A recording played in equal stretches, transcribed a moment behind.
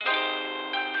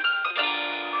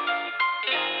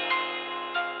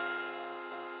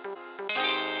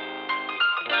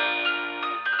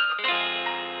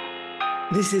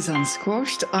This is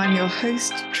Unsquashed. I'm your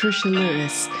host, Trisha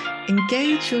Lewis.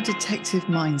 Engage your detective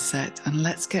mindset and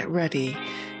let's get ready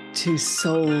to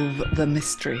solve the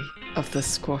mystery of the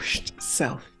squashed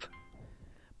self.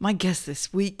 My guest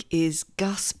this week is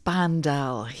Gus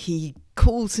Bandal. He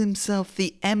calls himself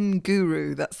the M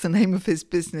Guru. That's the name of his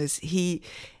business. He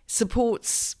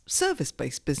supports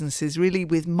service-based businesses really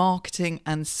with marketing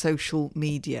and social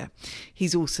media.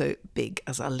 He's also big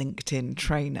as a LinkedIn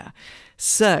trainer.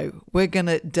 So we're going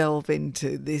to delve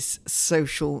into this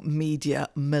social media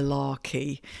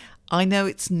malarkey. I know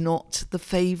it's not the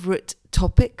favourite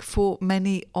topic for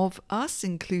many of us,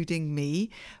 including me,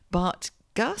 but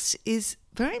Gus is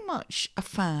very much a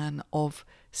fan of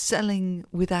selling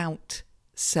without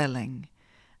selling.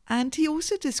 And he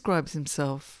also describes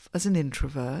himself as an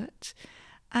introvert,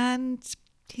 and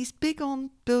he's big on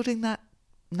building that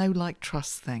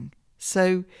know-like-trust thing.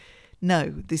 So, no,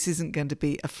 this isn't going to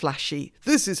be a flashy,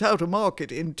 this is how to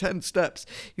market in 10 steps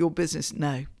your business.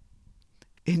 No.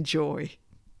 Enjoy.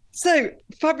 So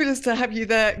fabulous to have you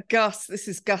there, Gus. This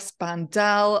is Gus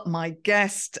Bandal, my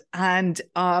guest, and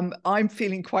I'm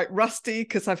feeling quite rusty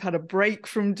because I've had a break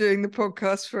from doing the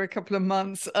podcast for a couple of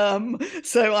months.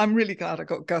 So I'm really glad I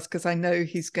got Gus because I know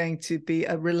he's going to be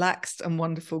a relaxed and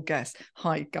wonderful guest.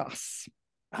 Hi, Gus.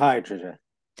 Hi, Trisha.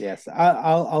 Yes,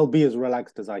 I'll be as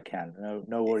relaxed as I can.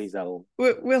 No worries at all.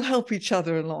 We'll help each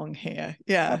other along here.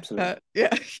 Yeah. Absolutely.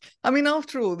 Yeah. I mean,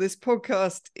 after all, this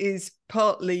podcast is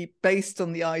partly based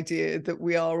on the idea that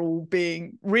we are all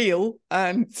being real.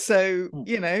 And so,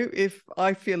 if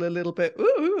I feel a little bit,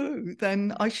 ooh,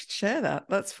 then I should share that.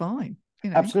 That's fine.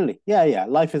 Absolutely. Yeah.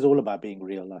 Life is all about being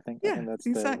real, I think. Yeah, I think that's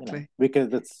exactly. because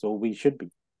that's all we should be.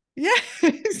 Yeah,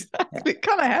 exactly. Yeah. It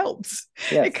kind of helps.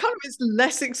 It Yes. kind of is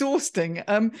less exhausting.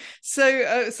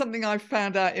 So something I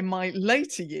found out in my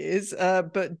later years,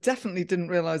 but definitely didn't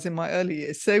realize in my early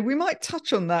years. So we might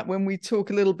touch on that when we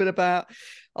talk a little bit about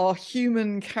our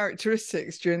human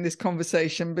characteristics during this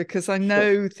conversation, because I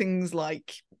know things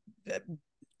like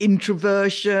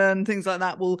introversion, things like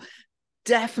that will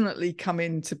definitely come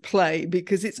into play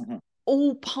because it's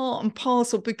all part and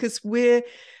parcel, because we're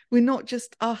not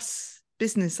just us,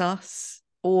 business us,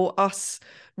 or us,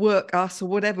 work us, or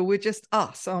whatever. We're just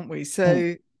us, aren't we?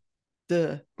 So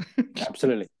duh.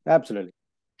 Absolutely.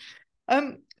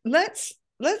 Let's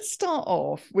start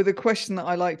off with a question that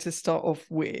I like to start off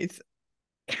with.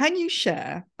 Can you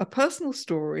share a personal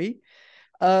story,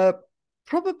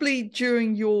 probably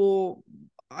during your,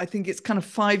 I think it's kind of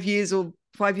 5 years or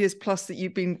 5 years plus that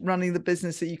you've been running the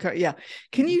business that you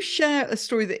can you share a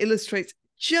story that illustrates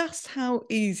just how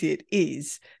easy it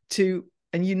is to,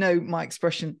 and my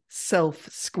expression,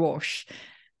 self-squash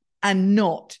and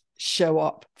not show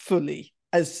up fully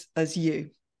as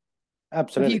you?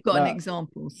 Absolutely. Have you got any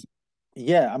examples?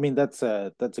 Yeah, I mean that's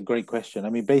a great question. I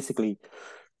mean, basically,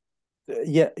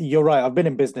 yeah, you're right. I've been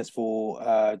in business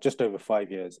for just over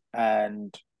 5 years,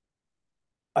 and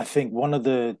I think one of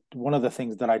the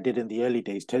things that I did in the early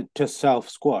days to self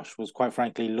squash was, quite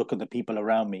frankly, look at the people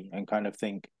around me and kind of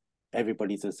think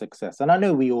everybody's a success. And I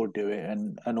know we all do it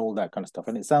and all that kind of stuff.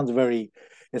 And it sounds very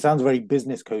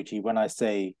business coachy when I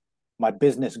say my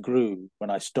business grew when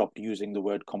I stopped using the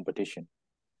word competition.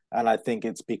 And I think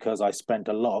it's because I spent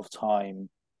a lot of time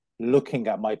looking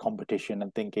at my competition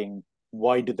and thinking,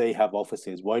 why do they have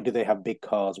offices? Why do they have big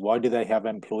cars? Why do they have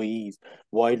employees?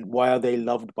 Why are they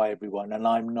loved by everyone and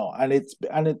I'm not? And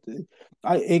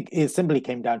it simply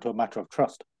came down to a matter of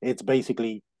trust. It's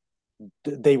basically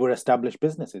they were established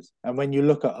businesses. And when you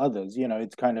look at others,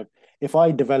 it's kind of, if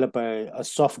I develop a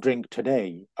soft drink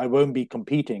today, I won't be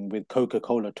competing with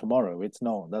Coca-Cola tomorrow. That's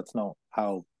not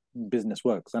how business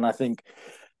works. And I think,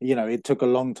 it took a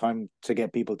long time to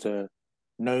get people to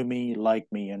know me, like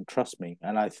me, and trust me.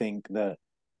 And I think that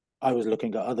I was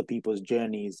looking at other people's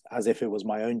journeys as if it was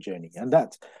my own journey. And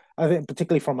that's, I think,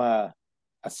 particularly from a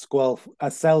self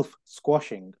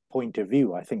squashing point of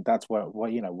view, I think that's what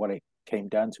it came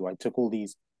down to. I took all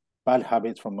these bad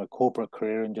habits from a corporate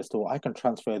career and just thought I can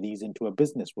transfer these into a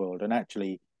business world. And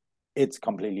actually, it's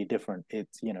completely different.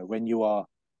 It's, when you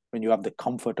have the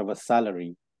comfort of a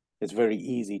salary, it's very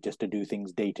easy just to do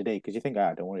things day to day because you think,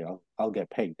 don't worry, I'll get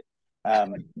paid.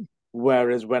 Um,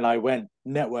 Whereas when I went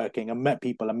networking and met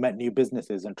people and met new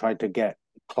businesses and tried to get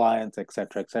clients,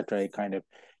 etc.,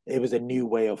 it was a new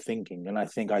way of thinking. And I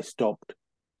think I stopped.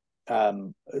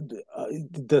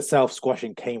 The self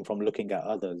squashing came from looking at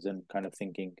others and kind of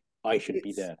thinking I should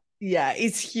be there. Yeah,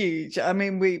 it's huge. I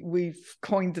mean, we've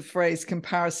coined the phrase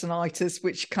comparisonitis,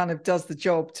 which kind of does the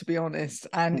job, to be honest.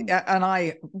 And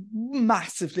I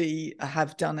massively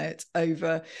have done it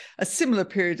over a similar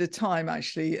period of time,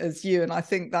 actually, as you. And I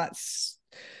think that's,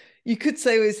 You could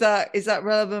say, is that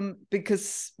relevant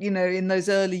because, in those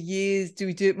early years, do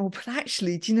we do it more? But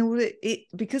actually, do you know what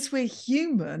because we're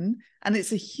human and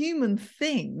it's a human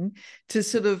thing to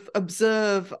sort of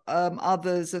observe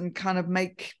others and kind of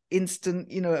make instant,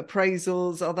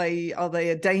 appraisals. Are they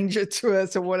a danger to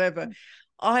us or whatever?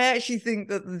 I actually think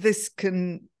that this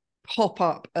can pop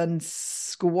up and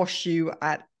squash you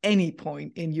at any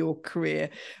point in your career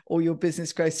or your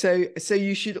business growth. So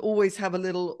you should always have a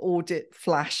little audit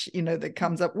flash, that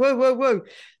comes up. Whoa, whoa, whoa.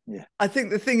 Yeah. I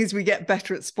think the thing is we get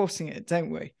better at spotting it,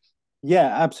 don't we?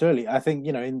 Yeah, absolutely. I think,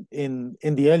 in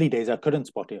the early days, I couldn't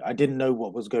spot it. I didn't know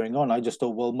what was going on. I just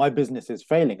thought, well, my business is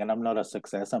failing and I'm not a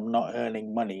success. I'm not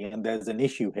earning money and there's an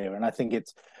issue here. And I think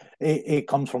it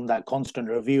comes from that constant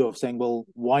review of saying, well,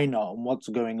 why not? And what's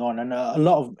going on? And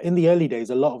in the early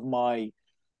days, a lot of my,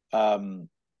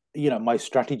 my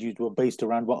strategies were based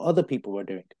around what other people were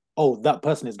doing. Oh, that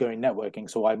person is going networking,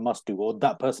 so I must do, or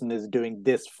that person is doing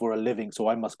this for a living, so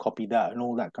I must copy that, and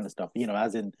all that kind of stuff,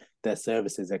 as in their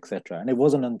services, etc. And it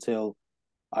wasn't until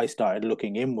I started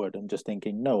looking inward and just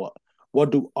thinking, no,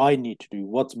 what do I need to do?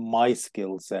 What's my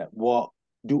skill set? What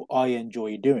do I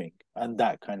enjoy doing? And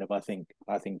that kind of, I think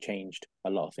changed a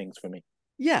lot of things for me.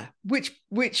 Yeah, which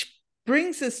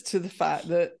brings us to the fact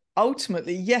that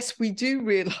ultimately, yes, we do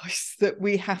realize that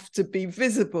we have to be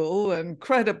visible and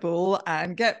credible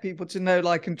and get people to know,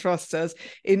 like, and trust us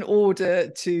in order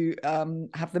to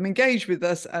have them engage with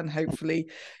us and hopefully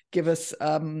give us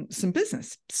some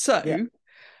business. So Yeah.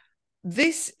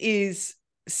 this is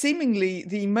seemingly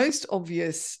the most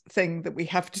obvious thing that we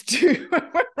have to do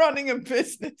when we're running a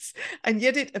business, and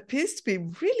yet it appears to be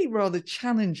really rather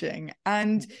challenging,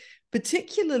 and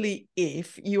particularly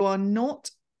if you are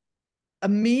not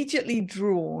immediately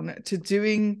drawn to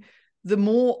doing the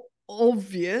more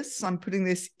obvious, I'm putting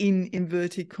this in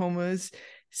inverted commas,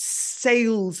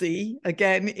 salesy,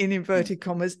 again in inverted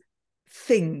commas,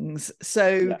 things.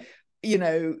 So,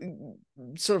 Yeah.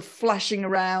 Sort of flashing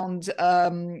around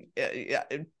at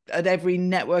every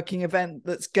networking event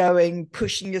that's going,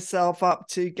 pushing yourself up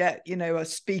to get, a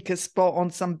speaker spot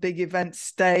on some big event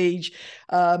stage,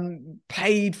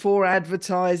 paid for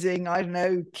advertising, I don't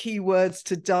know, keywords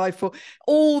to die for,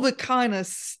 all the kind of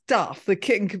stuff, the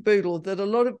kit and caboodle that a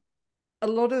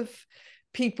lot of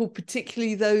people,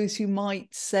 particularly those who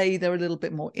might say they're a little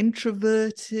bit more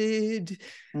introverted,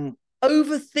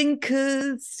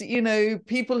 overthinkers,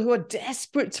 people who are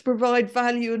desperate to provide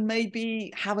value and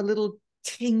maybe have a little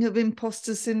ting of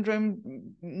imposter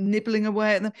syndrome nibbling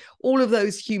away at them, all of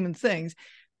those human things.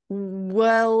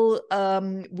 Well,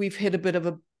 we've hit a bit of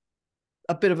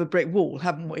a brick wall,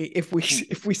 haven't we? If we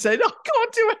say, no, I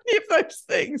can't do any of those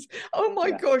things. Oh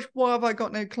my gosh, why have I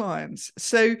got no clients?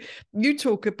 So you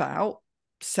talk about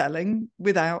selling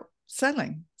without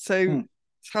selling. So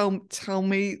tell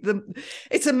me,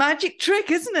 it's a magic trick,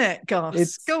 isn't it,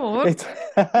 Gus? Go on.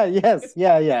 Yes,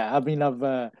 yeah. I mean,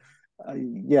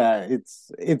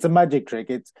 it's a magic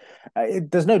trick.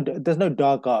 There's no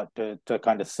dark art to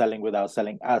kind of selling without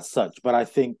selling as such. But I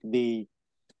think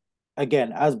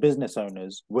again, as business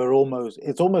owners,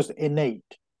 it's almost innate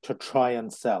to try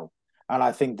and sell. And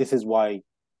I think this is why,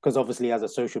 because obviously as a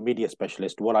social media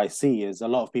specialist, what I see is a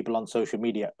lot of people on social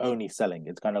media only selling.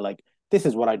 It's kind of like, this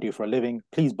is what I do for a living.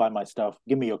 Please buy my stuff.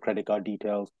 Give me your credit card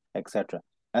details, etc.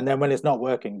 And then when it's not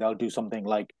working, they'll do something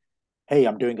like, hey,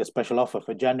 I'm doing a special offer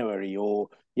for January, or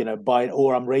buy,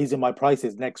 or I'm raising my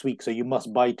prices next week, so you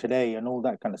must buy today, and all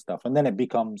that kind of stuff. And then it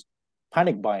becomes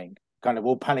panic buying, kind of,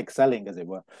 or panic selling, as it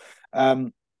were.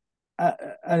 And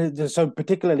so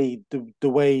particularly the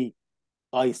way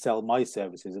I sell my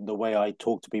services and the way I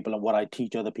talk to people and what I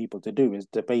teach other people to do is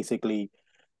to basically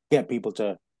get people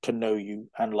to know you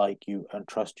and like you and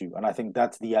trust you. And I think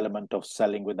that's the element of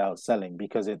selling without selling,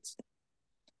 because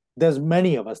there's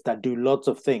many of us that do lots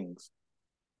of things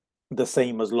the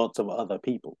same as lots of other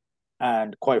people.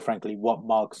 And quite frankly, what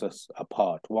marks us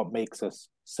apart, what makes us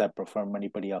separate from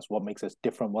anybody else, what makes us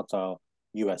different, what's our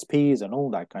USPs and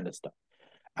all that kind of stuff.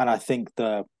 And I think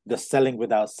the selling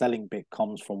without selling bit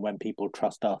comes from when people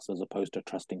trust us as opposed to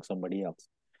trusting somebody else.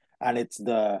 And it's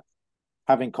the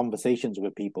having conversations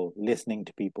with people, listening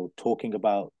to people, talking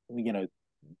about,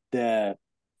 their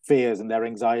fears and their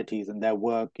anxieties and their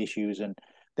work issues and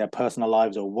their personal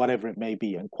lives or whatever it may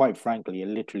be. And quite frankly, it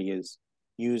literally is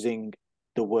using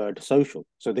the word social.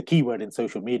 So the key word in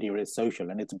social media is social,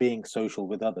 and it's being social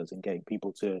with others and getting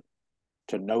people to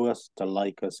know us, to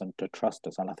like us, and to trust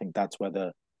us. And I think that's where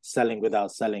the selling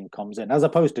without selling comes in, as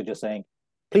opposed to just saying,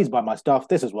 please buy my stuff,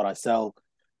 this is what I sell,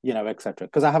 etc.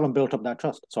 Because I haven't built up that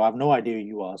trust. So I have no idea who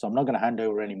you are. So I'm not going to hand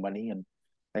over any money. And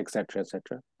etc.,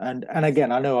 etc. And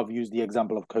again, I know I've used the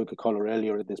example of Coca-Cola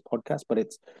earlier in this podcast, but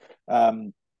it's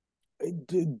um,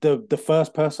 the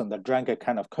first person that drank a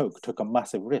can of Coke took a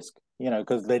massive risk,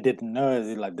 because they didn't know,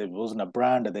 like there wasn't a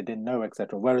brand, and they didn't know,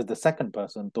 etc. Whereas the second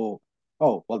person thought,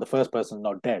 oh, well, the first person's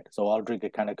not dead, so I'll drink a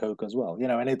can of Coke as well,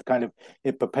 and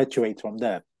it perpetuates from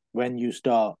there. When you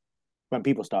start, when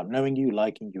people start knowing you,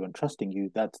 liking you, and trusting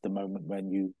you, that's the moment when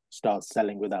you start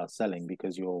selling without selling,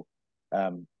 because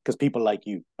because people like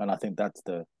you, and I think that's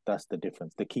the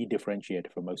difference, the key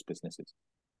differentiator for most businesses.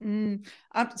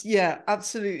 Yeah,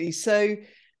 absolutely. So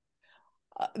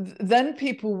then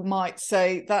people might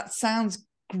say, that sounds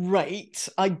great.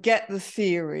 I get the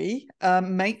theory.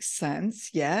 Makes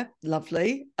sense. Yeah,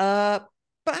 lovely. But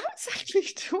how exactly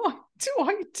do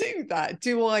I do that?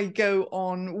 Do I go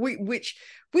on which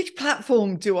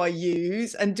platform do I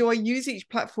use, and do I use each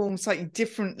platform slightly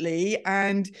differently,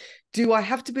 and do I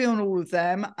have to be on all of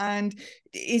them, and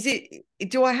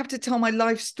do I have to tell my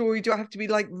life story? Do I have to be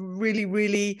like really,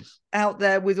 really out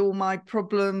there with all my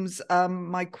problems,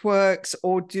 my quirks,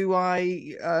 or do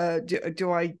I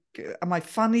am I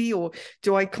funny, or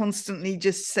do I constantly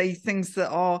just say things that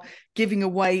are giving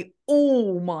away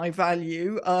all my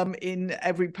value in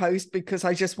every post because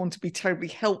I just want to be terribly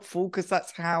helpful, because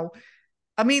that's how,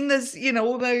 I mean, there's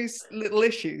all those little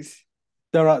issues.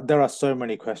 There are so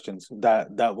many questions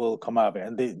that will come out of it,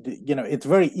 and it's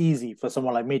very easy for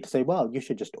someone like me to say, well, you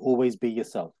should just always be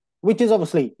yourself, which is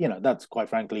obviously, that's quite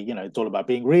frankly, it's all about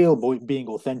being real, being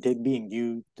authentic, being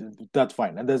you. That's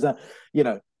fine. And there's you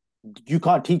know you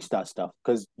can't teach that stuff,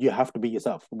 because you have to be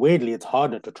yourself. Weirdly, it's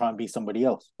harder to try and be somebody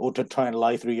else, or to try and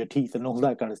lie through your teeth and all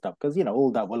that kind of stuff, because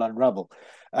all that will unravel.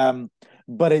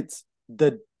 But it's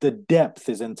the depth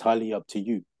is entirely up to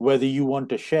you, whether you want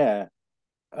to share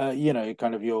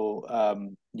kind of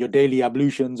your daily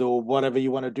ablutions, or whatever you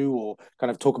want to do, or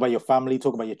kind of talk about your family,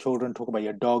 talk about your children, talk about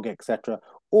your dog, etc.,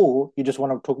 or you just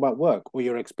want to talk about work or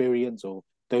your experience or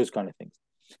those kind of things.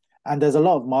 And there's a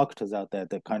lot of marketers out there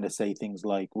that kind of say things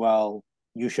like, well,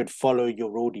 you should follow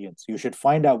your audience, you should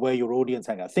find out where your audience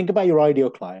hang out, think about your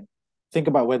ideal client, think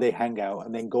about where they hang out,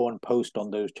 and then go and post on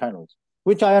those channels,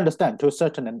 which I understand to a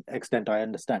certain extent. I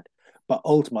understand, but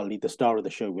ultimately the star of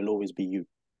the show will always be you.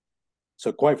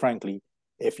 So quite frankly,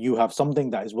 if you have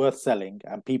something that is worth selling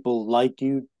and people like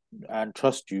you and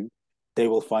trust you, they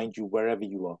will find you wherever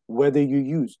you are, whether you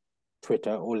use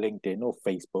Twitter or LinkedIn or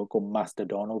Facebook or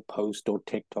Mastodon or Post or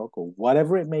TikTok or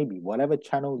whatever it may be, whatever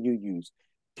channel you use,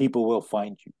 people will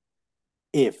find you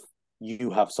if you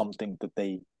have something that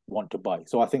they want to buy.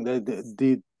 So I think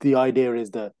the idea is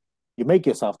that you make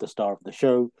yourself the star of the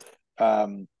show.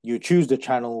 You choose the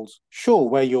channels, sure,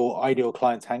 where your ideal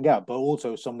clients hang out, but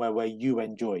also somewhere where you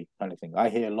enjoy, kind of thing. I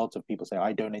hear lots of people say,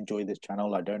 I don't enjoy this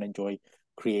channel, I don't enjoy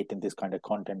creating this kind of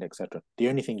content, etc. The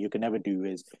only thing you can ever do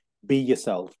is be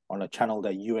yourself on a channel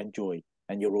that you enjoy,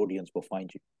 and your audience will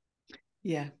find you.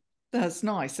 Yeah, that's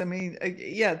nice. I mean,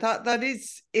 yeah, that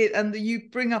is it. And you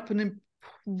bring up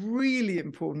really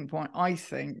important point, I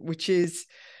think, which is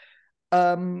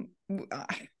and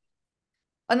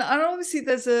obviously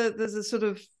there's a sort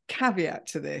of caveat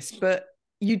to this, but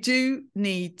you do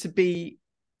need to be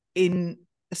in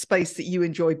a space that you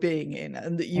enjoy being in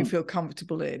and that you feel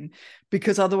comfortable in,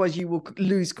 because otherwise you will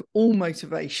lose all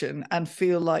motivation and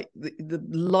feel like the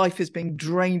life is being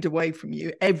drained away from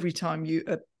you every time you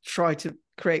try to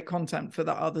create content for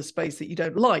that other space that you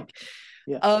don't like.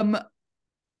 Yeah.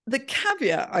 The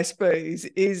caveat, I suppose,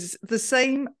 is the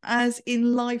same as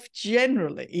in life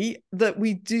generally, that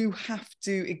we do have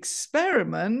to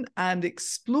experiment and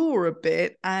explore a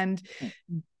bit and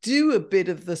do a bit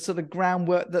of the sort of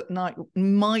groundwork that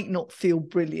might not feel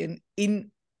brilliant, in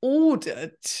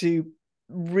order to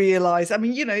realize, I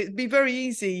mean, it'd be very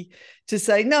easy to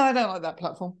say, no, I don't like that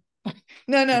platform.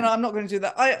 No, I'm not going to do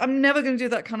that. I'm never going to do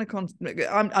that kind of content.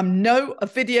 I'm no, a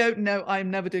video. No, I'm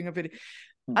never doing a video.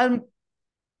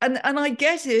 And I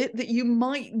get it that you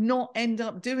might not end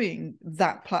up doing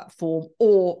that platform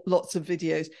or lots of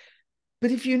videos,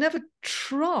 but if you never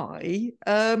try,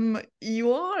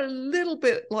 you are a little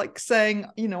bit like saying,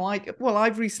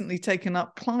 I've recently taken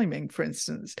up climbing, for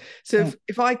instance. So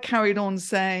if I carried on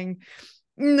saying,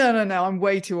 no, I'm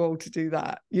way too old to do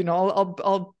that,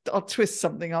 I'll twist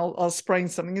something, I'll sprain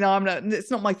something, it's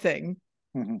not my thing.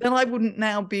 Then I wouldn't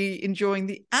now be enjoying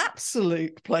the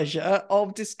absolute pleasure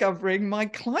of discovering my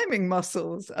climbing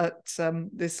muscles at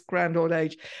this grand old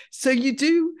age. So you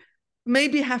do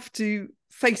maybe have to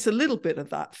face a little bit of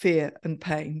that fear and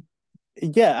pain.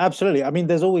 Yeah, absolutely. I mean,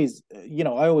 there's always, I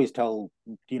always tell,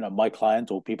 my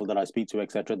clients or people that I speak to,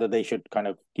 etc., that they should kind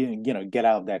of, get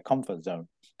out of their comfort zone.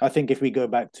 I think if we go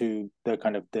back to the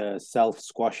kind of the self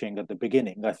squashing at the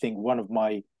beginning, I think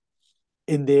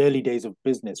in the early days of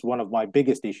business, one of my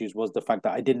biggest issues was the fact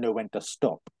that I didn't know when to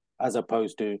stop, as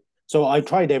opposed to, so I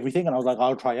tried everything and I was like,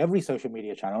 I'll try every social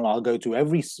media channel, I'll go to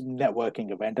every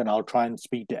networking event, and I'll try and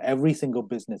speak to every single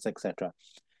business, etc.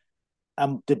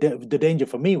 The danger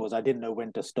for me was I didn't know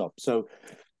when to stop. So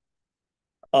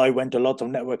I went to lots of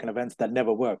networking events that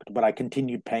never worked, but I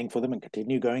continued paying for them and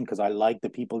continued going because I like the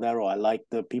people there, or I like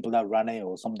the people that run it,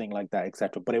 or something like that,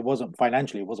 etc. But it wasn't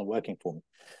financially, it wasn't working for me.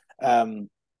 Um,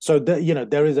 so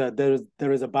there is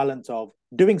a balance of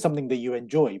doing something that you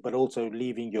enjoy, but also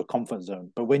leaving your comfort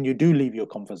zone. But when you do leave your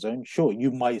comfort zone, sure, you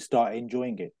might start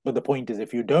enjoying it. But the point is,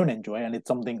 if you don't enjoy it, and it's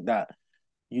something that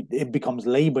it becomes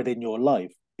labored in your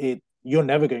life, you're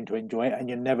never going to enjoy it, and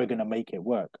you're never going to make it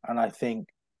work. And I think,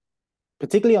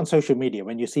 particularly on social media,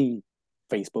 when you see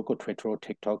Facebook or Twitter or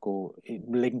TikTok or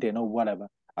LinkedIn or whatever,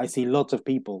 I see lots of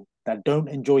people that don't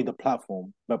enjoy the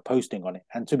platform but posting on it.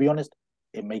 And to be honest,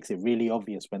 it makes it really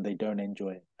obvious when they don't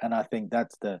enjoy it. And I think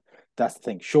that's the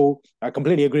thing. Sure, I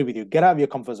completely agree with you. Get out of your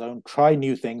comfort zone, try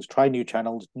new things, try new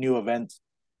channels, new events,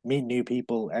 meet new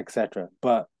people, etc.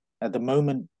 But at the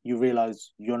moment you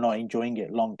realize you're not enjoying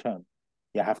it long term,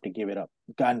 you have to give it up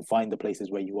and find the places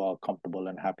where you are comfortable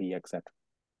and happy, etc.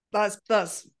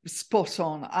 That's spot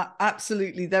on.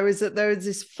 Absolutely, there is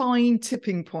this fine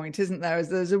tipping point, isn't there?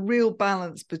 There's a real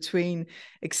balance between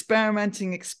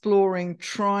experimenting, exploring,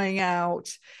 trying out,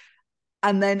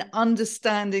 and then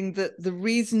understanding that the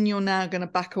reason you're now going to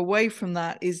back away from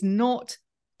that is not,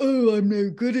 oh, I'm no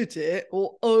good at it,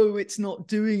 or oh, it's not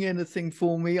doing anything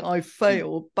for me, I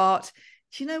failed. But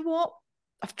do you know what?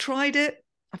 I've tried it.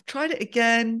 I've tried it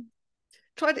again,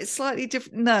 tried it slightly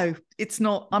different. No, it's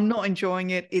not. I'm not enjoying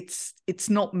it. It's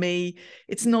not me.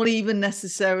 It's not even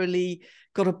necessarily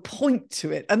got a point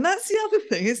to it. And that's the other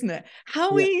thing, isn't it?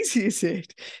 How Yeah. easy is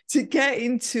it to get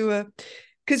into a,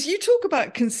 because you talk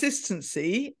about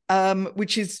consistency,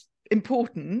 which is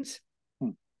important,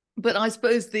 Hmm. but I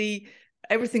suppose the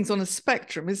everything's on a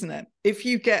spectrum, isn't it? If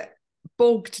you get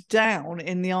bogged down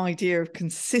in the idea of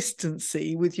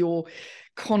consistency with your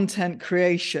content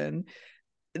creation,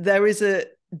 there is a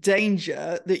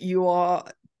danger that you are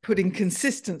putting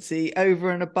consistency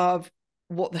over and above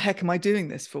what the heck am I doing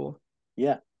this for?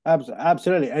 Yeah,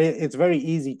 absolutely. It's very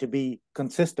easy to be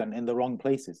consistent in the wrong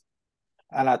places,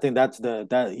 and I think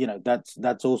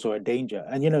that's also a danger.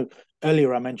 And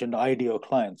earlier I mentioned ideal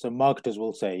client. So marketers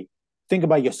will say, think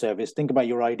about your service, think about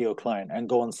your ideal client, and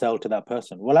go and sell to that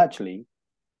person. Well, actually,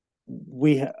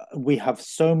 we have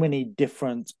so many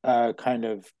different kind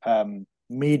of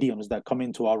mediums that come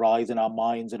into our eyes and our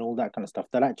minds and all that kind of stuff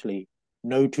that actually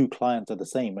no two clients are the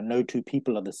same, and no two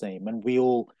people are the same, and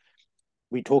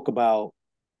we talk about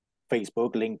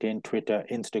Facebook, LinkedIn, Twitter,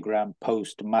 Instagram,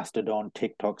 Post, Mastodon,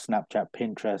 TikTok, Snapchat,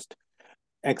 Pinterest,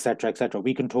 etc., etc.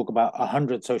 We can talk about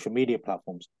 100 social media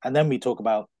platforms, and then we talk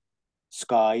about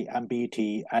Sky and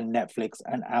BT and Netflix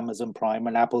and Amazon Prime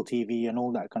and Apple TV and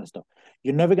all that kind of stuff.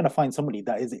 You're never going to find somebody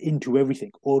that is into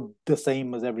everything or the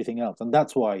same as everything else, and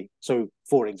that's why. So,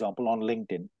 for example, on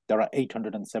LinkedIn, there are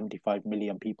 875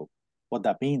 million people. What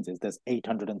that means is there's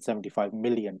 875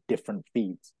 million different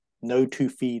feeds. No two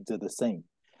feeds are the same.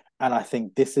 And I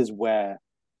think this is where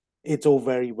it's all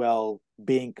very well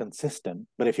being consistent,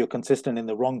 but if you're consistent in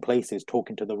the wrong places,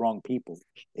 talking to the wrong people,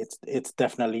 it's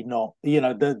definitely not.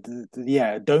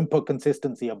 Yeah. Don't put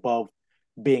consistency above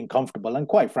being comfortable, and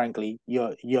quite frankly,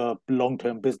 your long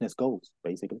term business goals,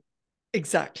 basically.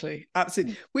 Exactly,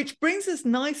 absolutely. Which brings us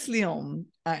nicely on,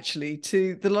 actually,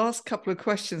 to the last couple of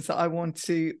questions that I want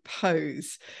to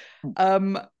pose.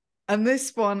 Um, and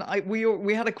this one,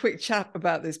 we had a quick chat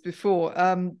about this before.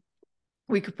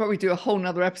 We could probably do a whole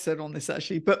nother episode on this,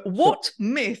 actually. But Sure. what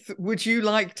myth would you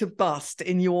like to bust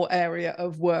in your area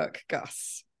of work,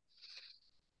 Gus?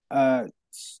 Uh,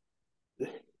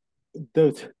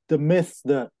 the myths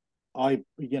that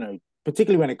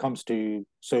particularly when it comes to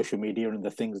social media and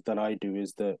the things that I do,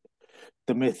 is that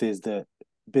the myth is that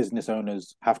business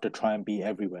owners have to try and be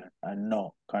everywhere and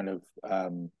not kind of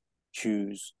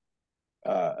choose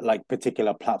like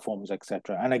particular platforms,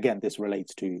 etc. And again, this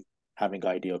relates to having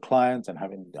ideal clients and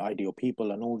having ideal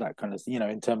people and all that kind of,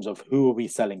 in terms of who are we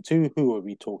selling to, who are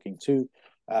we talking to,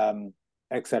 um,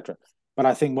 etc. But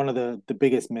I think one of the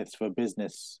biggest myths for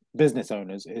business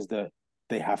owners is that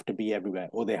they have to be everywhere,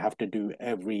 or they have to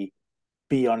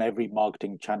be on every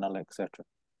marketing channel, etc.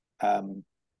 Um,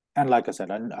 and like I said,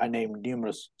 I named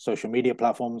numerous social media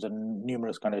platforms and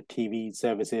numerous kind of TV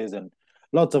services and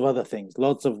lots of other things,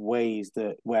 lots of ways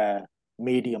that where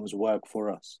mediums work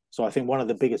for us. So I think one of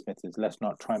the biggest myths is let's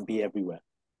not try and be everywhere.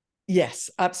 Yes,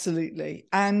 absolutely.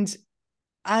 And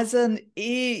as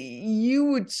you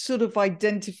would sort of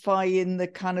identify in the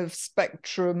kind of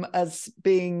spectrum as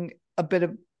being a bit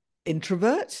of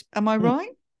introvert, am I right?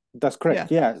 That's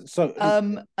correct. Yeah. So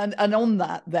and on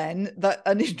that, then that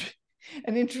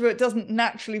an introvert doesn't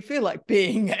naturally feel like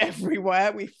being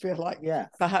everywhere. We feel like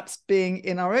perhaps being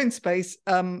in our own space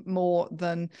more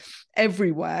than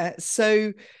everywhere.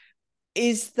 So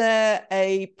is there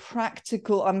a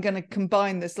practical, I'm going to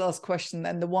combine this last question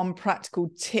then, the one practical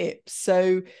tip.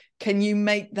 So can you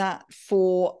make that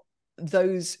for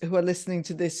those who are listening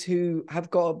to this who have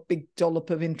got a big dollop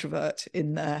of introvert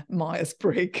in their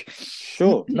Myers-Briggs?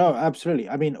 Sure. No, absolutely.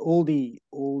 I mean, all the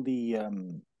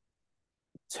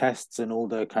tests and all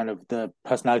the kind of the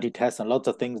personality tests and lots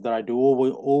of things that I do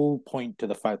all point to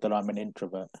the fact that I'm an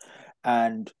introvert.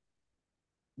 And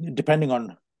depending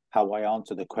on how I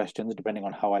answer the questions, depending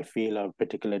on how I feel a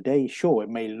particular day, sure, it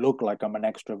may look like I'm an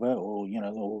extrovert,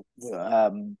 or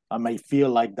I may feel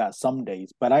like that some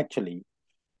days. But actually,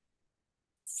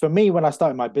 for me, when I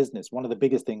started my business, one of the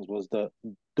biggest things was that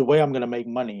the way I'm going to make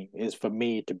money is for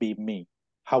me to be me,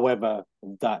 however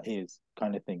that is,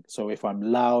 kind of thing. So if I'm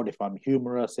loud, if I'm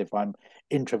humorous, if I'm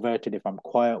introverted, if I'm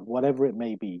quiet, whatever it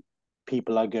may be,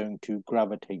 people are going to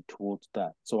gravitate towards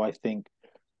that. So I think,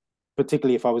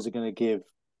 particularly if I was going to give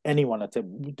anyone a tip,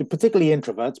 particularly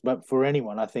introverts, but for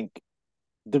anyone, I think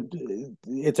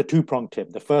it's a two-pronged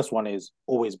tip. The first one is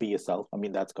always be yourself. I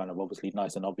mean, that's kind of obviously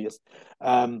nice and obvious.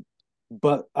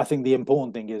 But I think the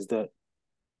important thing is that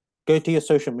go to your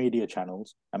social media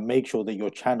channels and make sure that your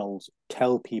channels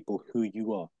tell people who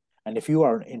you are. And if you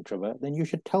are an introvert, then you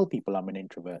should tell people I'm an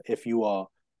introvert. If you are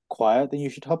quiet, then you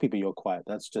should tell people you're quiet.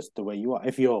 That's just the way you are.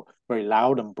 If you're very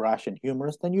loud and brash and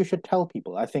humorous, then you should tell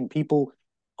people. I think people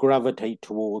gravitate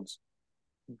towards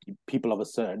people of a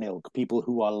certain ilk, people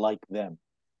who are like them.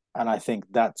 And I think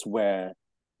that's where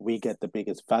we get the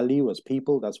biggest value as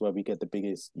people. That's where we get the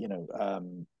biggest,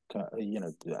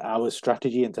 our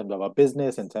strategy in terms of our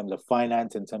business, in terms of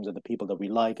finance, in terms of the people that we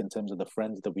like, in terms of the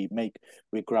friends that we make.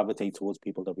 We gravitate towards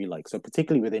people that we like. So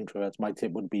particularly with introverts, my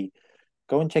tip would be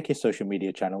go and check your social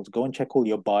media channels, go and check all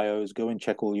your bios, go and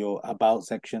check all your about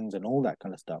sections and all that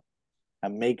kind of stuff,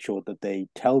 and make sure that they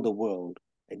tell the world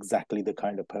exactly the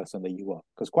kind of person that you are.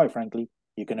 Because quite frankly,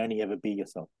 you can only ever be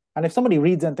yourself. And if somebody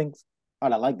reads and thinks, I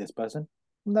don't like this person,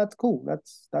 that's cool.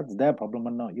 That's their problem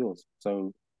and not yours.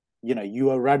 So,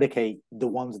 you eradicate the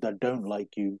ones that don't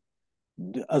like you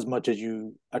as much as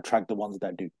you attract the ones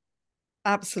that do.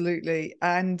 Absolutely.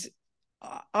 And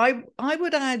I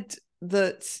would add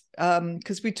that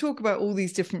because we talk about all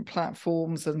these different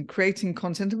platforms and creating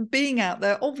content and being out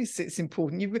there, obviously it's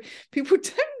important. People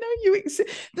don't know you exist.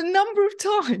 The number of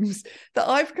times that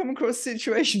I've come across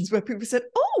situations where people said,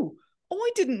 oh,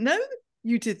 I didn't know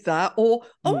you did that, or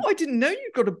I didn't know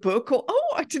you got a book, or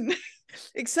I didn't,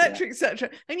 etc.,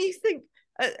 etc. And you think,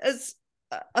 as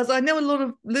I know a lot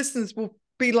of listeners will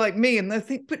be like me, and they'll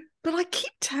think, but I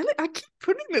keep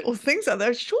putting little things out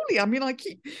there. Surely, I mean, I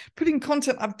keep putting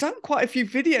content. I've done quite a few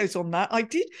videos on that. I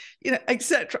did,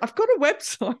 etc. I've got a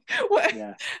website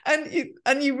where,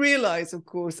 and you realize, of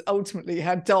course, ultimately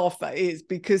how daft that is,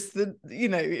 because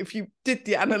if you did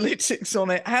the analytics on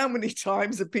it, how many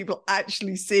times are people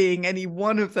actually seeing any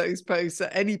one of those posts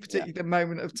at any particular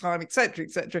moment of time, etc.,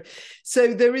 etc.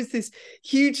 So there is this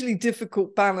hugely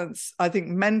difficult balance, I think,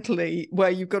 mentally,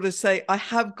 where you've got to say, I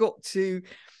have got to.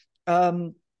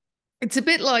 It's a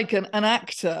bit like an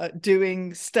actor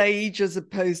doing stage as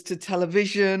opposed to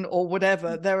television or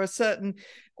whatever. There are certain,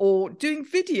 or doing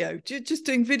video, just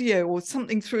doing video or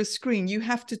something through a screen. You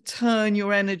have to turn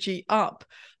your energy up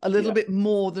a little bit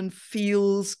more than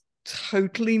feels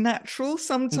totally natural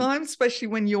sometimes, especially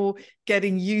when you're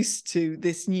getting used to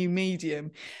this new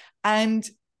medium. And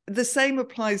the same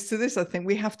applies to this. I think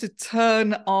we have to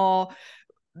turn our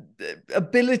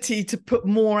ability to put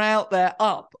more out there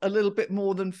up a little bit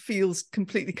more than feels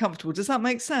completely comfortable. Does that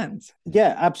make sense?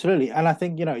 Yeah, absolutely. And I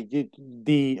think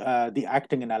the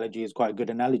acting analogy is quite a good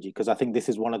analogy, because I think this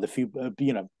is one of the few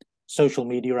social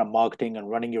media and marketing and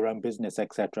running your own business,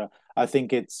 etc. I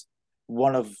think it's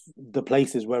one of the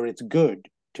places where it's good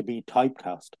to be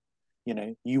typecast.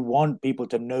 You want people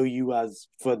to know you as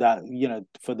for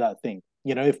that thing.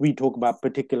 If we talk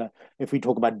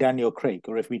about Daniel Craig,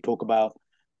 or if we talk about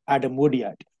Adam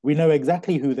Woodyard, we know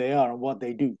exactly who they are and what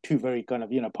they do. Two very kind of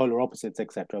polar opposites,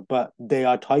 etc. But they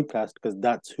are typecast because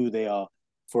that's who they are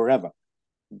forever,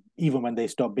 even when they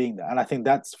stop being that. And I think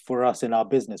that's for us in our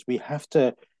business. We have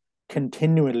to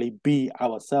continually be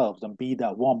ourselves and be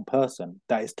that one person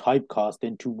that is typecast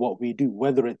into what we do,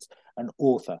 whether it's an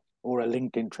author or a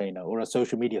LinkedIn trainer or a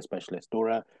social media specialist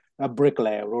or a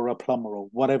bricklayer or a plumber or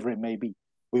whatever it may be.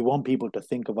 We want people to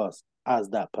think of us as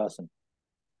that person.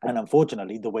 And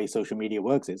unfortunately, the way social media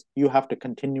works is you have to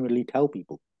continually tell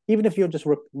people, even if you're just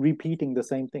repeating the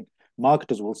same thing.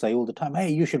 Marketers will say all the time, hey,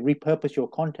 you should repurpose your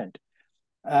content.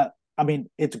 I mean,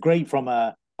 it's great from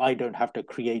a I don't have to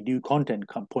create new content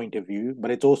point of view,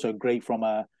 but it's also great from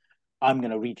a I'm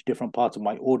going to reach different parts of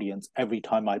my audience every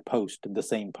time I post the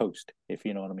same post, if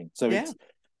you know what I mean. So Yeah.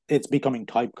 it's becoming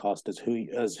typecast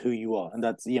as who you are, and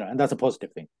that's and that's a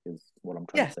positive thing, is what I'm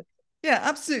trying Yeah. to say. Yeah,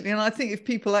 absolutely. And I think if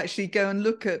people actually go and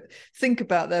think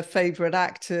about their favorite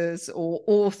actors or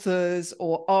authors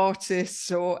or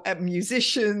artists or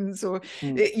musicians, or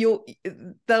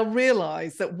they'll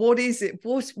realize that why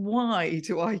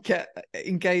do I get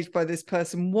engaged by this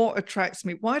person? What attracts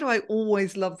me? Why do I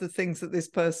always love the things that this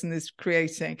person is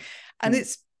creating? And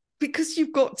it's because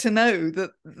you've got to know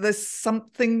that there's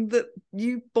something that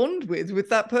you bond with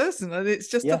that person, and it's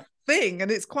just a thing, and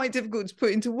it's quite difficult to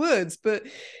put into words, but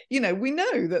we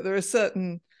know that there are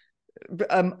certain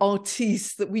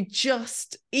artists that we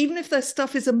just, even if their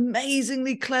stuff is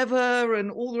amazingly clever and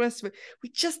all the rest of it, we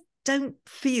just don't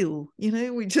feel,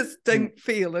 we just don't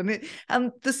feel. And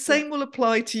the same will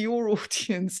apply to your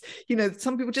audience.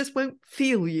 Some people just won't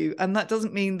feel you, and that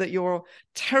doesn't mean that you're a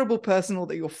terrible person or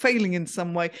that you're failing in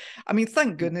some way. I mean,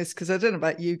 thank goodness, because I don't know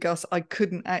about you, Gus, I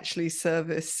couldn't actually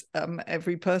service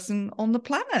every person on the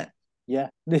planet. Yeah,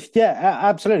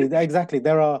 absolutely, exactly.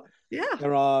 There are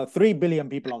 3 billion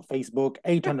people on Facebook,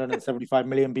 875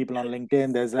 million people on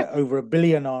LinkedIn. There's over 1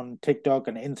 billion on TikTok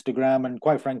and Instagram. And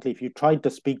quite frankly, if you tried to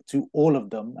speak to all of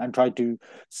them and try to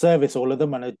service all of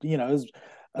them, and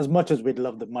as much as we'd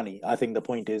love the money, I think the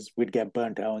point is we'd get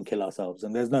burnt out and kill ourselves.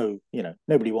 And there's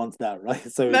nobody wants that, right?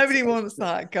 So nobody wants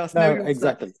that, Gus. No,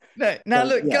 exactly. No. Now,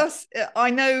 look, Gus, I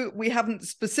know we haven't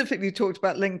specifically talked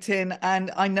about LinkedIn,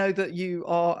 and I know that you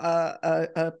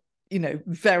are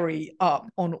very up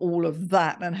on all of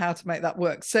that and how to make that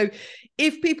work. So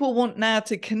if people want now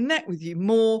to connect with you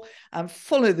more and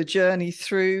follow the journey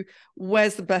through,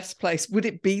 where's the best place? Would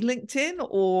it be LinkedIn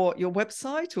or your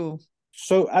website? Or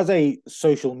so as a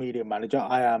social media manager,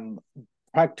 I am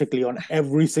practically on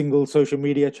every single social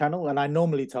media channel. And I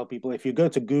normally tell people, if you go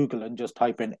to Google and just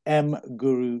type in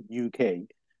mguru UK,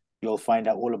 you'll find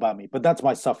out all about me. But that's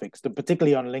my suffix.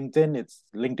 Particularly on LinkedIn, it's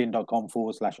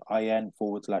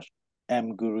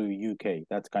linkedin.com/in/mguru UK.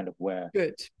 That's kind of where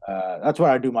that's where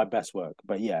I do my best work.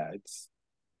 But you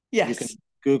can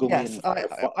Google me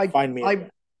and find me.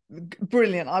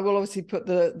 Brilliant. I will obviously put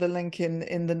the link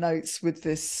in the notes with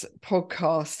this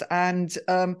podcast, and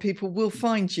people will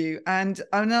find you. And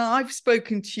I've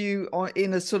spoken to you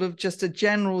in a sort of just a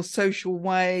general social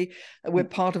way. We're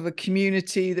part of a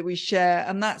community that we share,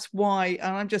 and that's why,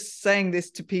 and I'm just saying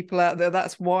this to people out there,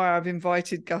 that's why I've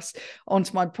invited Gus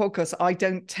onto my podcast. I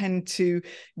don't tend to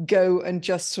go and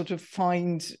just sort of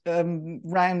find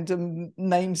random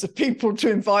names of people to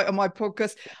invite on my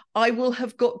podcast. I will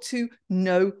have got to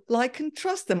know, like, and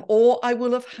trust them, or I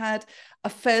will have had a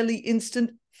fairly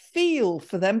instant feel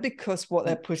for them, because what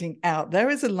they're putting out there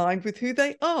is aligned with who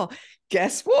they are.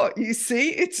 Guess what? You see,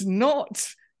 it's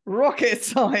not rocket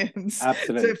science.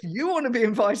 Absolutely. So if you want to be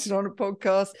invited on a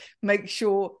podcast, make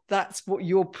sure that's what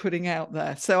you're putting out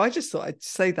there. So I just thought I'd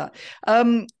say that.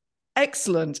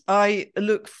 Excellent. I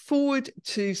look forward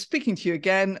to speaking to you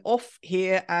again off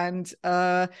here, and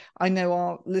I know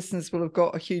our listeners will have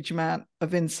got a huge amount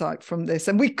of insight from this,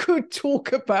 and we could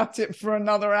talk about it for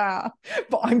another hour,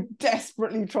 but I'm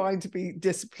desperately trying to be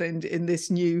disciplined in this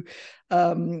new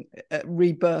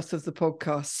rebirth of the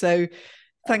podcast. So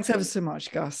thanks ever so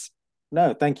much, Gus.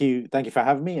 No, thank you for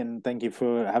having me, and thank you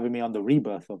for having me on the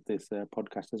rebirth of this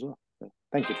podcast as well. So,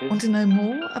 thank you, Trish. Want to know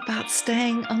more about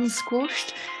staying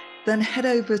unsquashed? Then head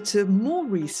over to more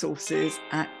resources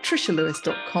at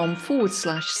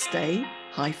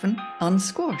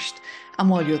trishalewis.com/stay-unsquashed. And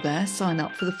while you're there, sign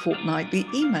up for the fortnightly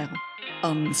email,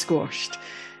 Unsquashed.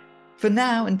 For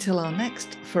now, until our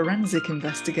next forensic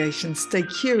investigation, stay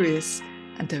curious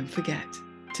and don't forget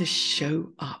to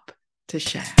show up to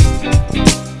share.